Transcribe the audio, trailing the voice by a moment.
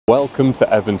Welcome to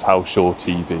Evans Halshaw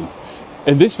TV.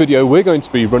 In this video we're going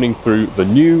to be running through the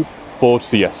new Ford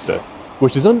Fiesta,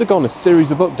 which has undergone a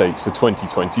series of updates for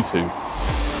 2022.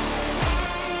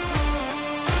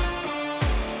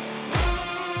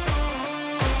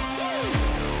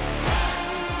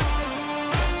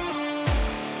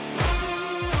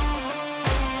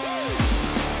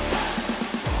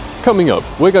 Coming up,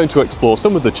 we're going to explore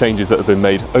some of the changes that have been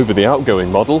made over the outgoing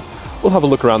model. We'll have a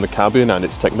look around the cabin and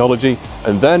its technology,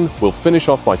 and then we'll finish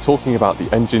off by talking about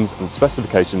the engines and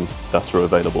specifications that are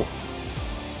available.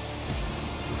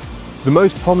 The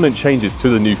most prominent changes to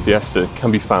the new Fiesta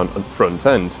can be found at the front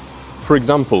end. For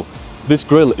example, this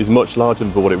grille is much larger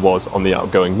than what it was on the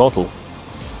outgoing model.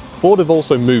 Ford have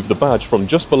also moved the badge from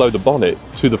just below the bonnet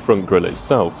to the front grille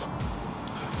itself.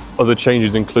 Other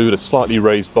changes include a slightly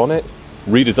raised bonnet,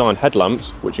 redesigned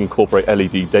headlamps, which incorporate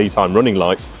LED daytime running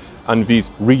lights, and these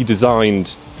redesigned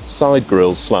side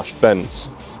grills slash vents,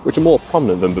 which are more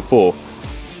prominent than before.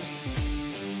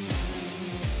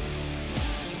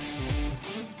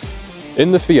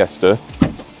 In the Fiesta,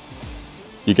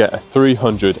 you get a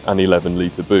 311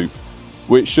 litre boot,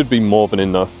 which should be more than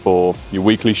enough for your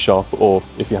weekly shop or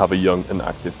if you have a young and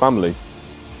active family.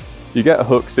 You get a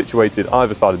hook situated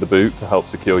either side of the boot to help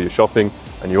secure your shopping,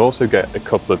 and you also get a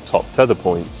couple of top tether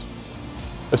points.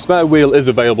 A spare wheel is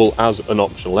available as an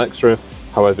optional extra.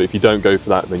 However, if you don't go for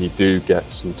that, then you do get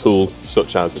some tools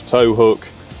such as a tow hook,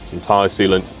 some tyre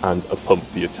sealant and a pump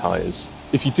for your tyres.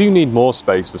 If you do need more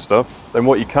space for stuff, then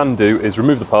what you can do is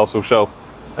remove the parcel shelf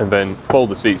and then fold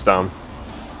the seats down,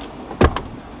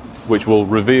 which will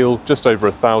reveal just over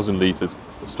 1,000 litres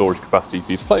of storage capacity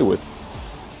for you to play with.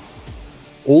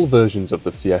 All versions of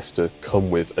the Fiesta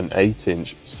come with an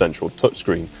 8-inch central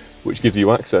touchscreen, which gives you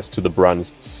access to the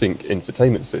brand's Sync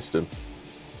infotainment system.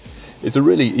 It's a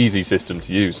really easy system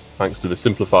to use, thanks to the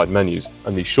simplified menus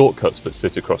and the shortcuts that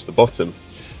sit across the bottom.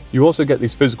 You also get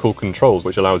these physical controls,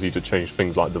 which allows you to change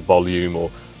things like the volume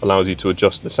or allows you to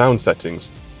adjust the sound settings.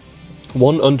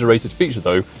 One underrated feature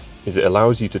though is it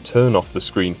allows you to turn off the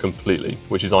screen completely,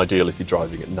 which is ideal if you're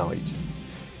driving at night.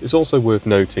 It's also worth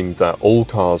noting that all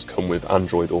cars come with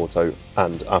Android Auto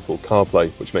and Apple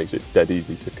CarPlay, which makes it dead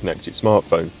easy to connect your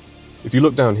smartphone. If you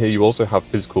look down here, you also have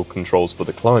physical controls for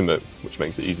the climate, which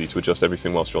makes it easy to adjust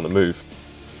everything whilst you're on the move.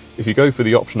 If you go for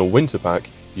the optional winter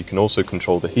pack, you can also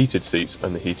control the heated seats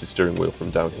and the heated steering wheel from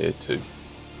down here too.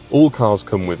 All cars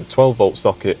come with a 12-volt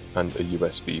socket and a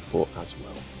USB port as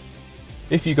well.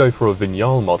 If you go for a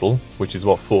Vignale model, which is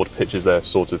what Ford pitches their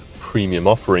sort of premium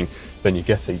offering, then you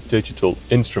get a digital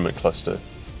instrument cluster.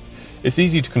 It's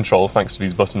easy to control thanks to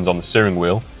these buttons on the steering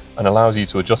wheel and allows you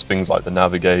to adjust things like the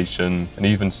navigation and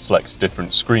even select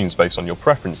different screens based on your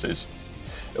preferences.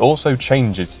 It also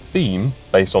changes theme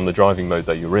based on the driving mode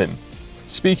that you're in.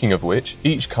 Speaking of which,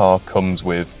 each car comes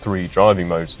with 3 driving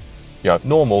modes. You have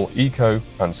normal, eco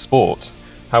and sport.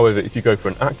 However, if you go for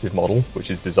an active model, which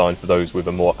is designed for those with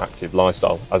a more active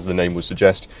lifestyle, as the name would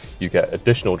suggest, you get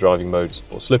additional driving modes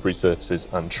for slippery surfaces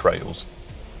and trails.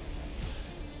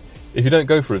 If you don't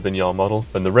go for a Vignale model,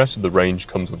 then the rest of the range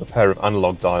comes with a pair of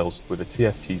analog dials with a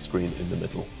TFT screen in the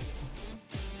middle.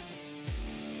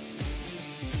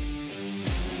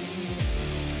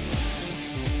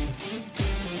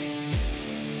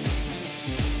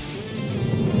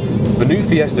 The new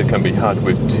Fiesta can be had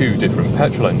with 2 different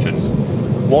petrol engines,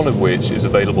 one of which is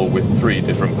available with 3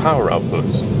 different power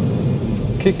outputs.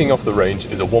 Kicking off the range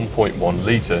is a 1.1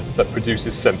 litre that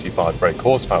produces 75 brake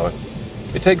horsepower.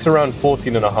 It takes around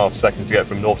 14.5 seconds to get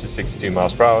from 0 to 62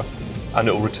 miles per hour, and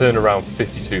it will return around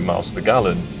 52 miles to the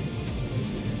gallon.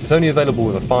 It's only available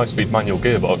with a 5-speed manual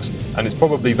gearbox, and it's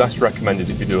probably best recommended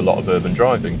if you do a lot of urban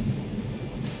driving.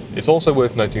 It's also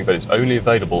worth noting that it's only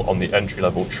available on the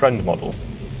entry-level Trend model.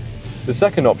 The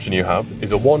second option you have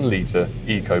is a 1 litre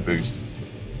EcoBoost,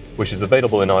 which is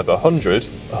available in either 100,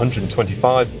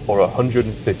 125 or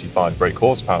 155 brake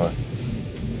horsepower.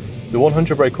 The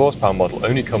 100 brake horsepower model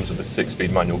only comes with a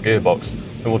 6-speed manual gearbox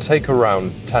and will take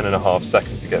around 10.5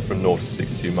 seconds to get from 0 to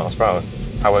 62 miles per hour.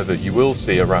 However, you will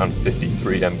see around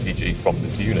 53 mpg from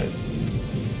this unit.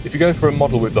 If you go for a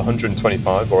model with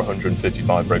 125 or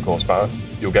 155 brake horsepower,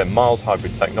 you'll get mild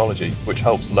hybrid technology, which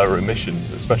helps lower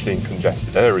emissions, especially in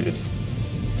congested areas.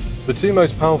 The 2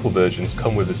 most powerful versions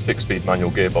come with a 6-speed manual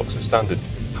gearbox as standard.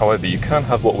 However, you can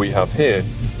have what we have here,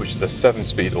 which is a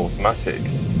 7-speed automatic.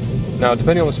 Now,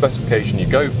 depending on the specification you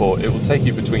go for, it will take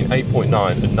you between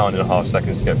 8.9 and 9.5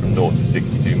 seconds to get from 0 to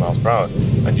 62 miles per hour,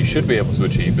 and you should be able to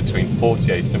achieve between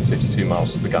 48 and 52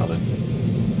 miles to the gallon.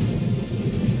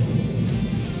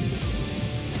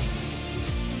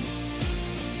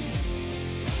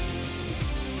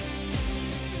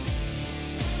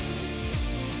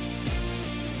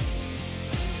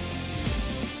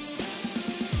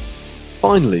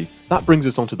 Finally, that brings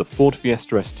us on to the Ford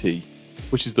Fiesta ST,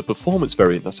 which is the performance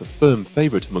variant that's a firm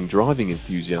favourite among driving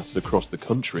enthusiasts across the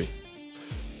country.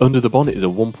 Under the bonnet is a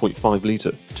 1.5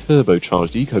 litre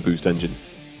turbocharged EcoBoost engine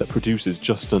that produces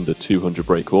just under 200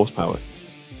 brake horsepower.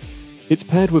 It's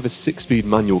paired with a 6-speed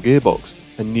manual gearbox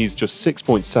and needs just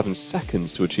 6.7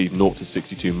 seconds to achieve 0 to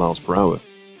 62 miles per hour.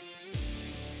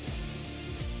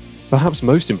 Perhaps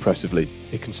most impressively,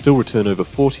 it can still return over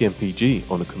 40 mpg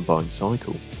on a combined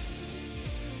cycle.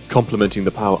 Complementing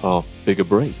the power are bigger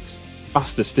brakes,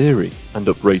 faster steering and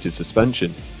uprated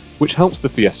suspension, which helps the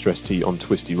Fiesta ST on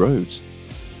twisty roads.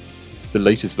 The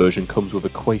latest version comes with a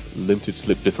Quaife limited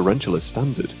slip differential as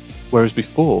standard, whereas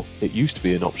before it used to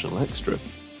be an optional extra.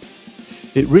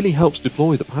 It really helps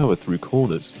deploy the power through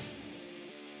corners.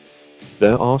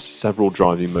 There are several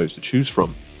driving modes to choose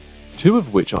from, 2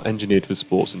 of which are engineered for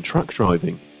sports and track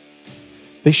driving.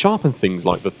 They sharpen things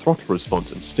like the throttle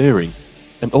response and steering,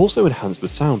 and also enhance the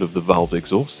sound of the valved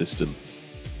exhaust system.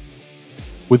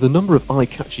 With a number of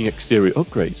eye-catching exterior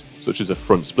upgrades, such as a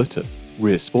front splitter,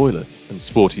 rear spoiler, and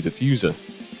sporty diffuser,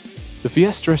 the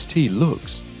Fiesta ST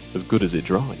looks as good as it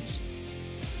drives.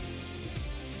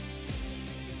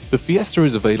 The Fiesta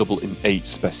is available in 8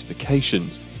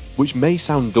 specifications, which may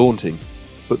sound daunting,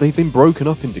 but they've been broken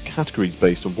up into categories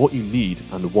based on what you need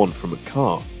and want from a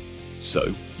car.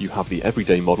 So, you have the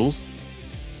everyday models,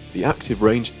 the active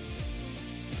range,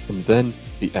 and then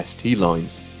the ST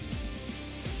lines.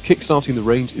 Kickstarting the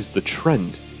range is the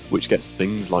Trend, which gets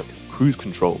things like cruise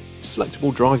control,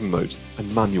 selectable driving modes,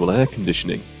 and manual air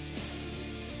conditioning.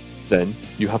 Then,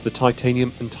 you have the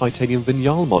Titanium and Titanium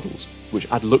Vignale models, which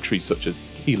add luxuries such as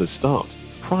keyless start,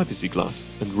 privacy glass,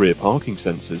 and rear parking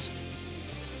sensors.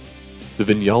 The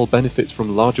Vignale benefits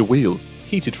from larger wheels,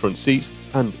 heated front seats,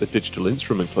 and a digital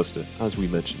instrument cluster, as we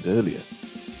mentioned earlier.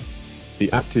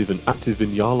 The Active and Active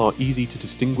Vignale are easy to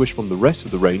distinguish from the rest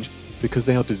of the range because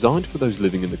they are designed for those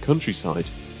living in the countryside.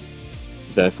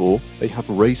 Therefore, they have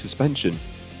raised suspension,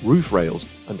 roof rails,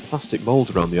 and plastic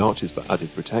moulds around the arches for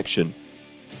added protection.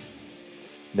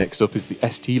 Next up is the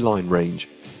ST line range,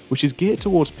 which is geared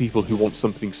towards people who want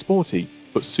something sporty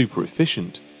but super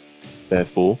efficient.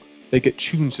 Therefore, they get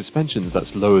tuned suspension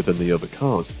that's lower than the other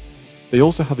cars. They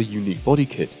also have a unique body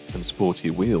kit and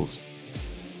sportier wheels.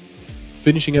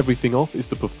 Finishing everything off is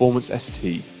the Performance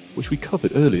ST, which we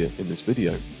covered earlier in this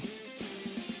video.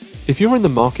 If you're in the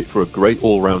market for a great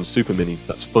all-round super mini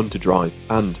that's fun to drive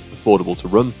and affordable to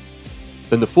run,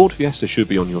 then the Ford Fiesta should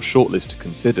be on your shortlist to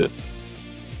consider.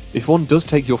 If one does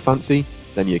take your fancy,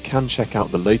 then you can check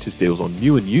out the latest deals on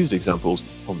new and used examples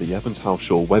on the Evans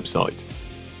Halshaw website.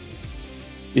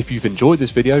 If you've enjoyed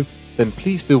this video, then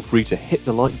please feel free to hit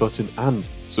the like button and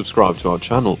subscribe to our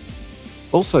channel.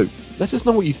 Also, let us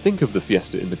know what you think of the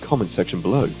Fiesta in the comments section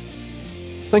below.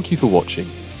 Thank you for watching.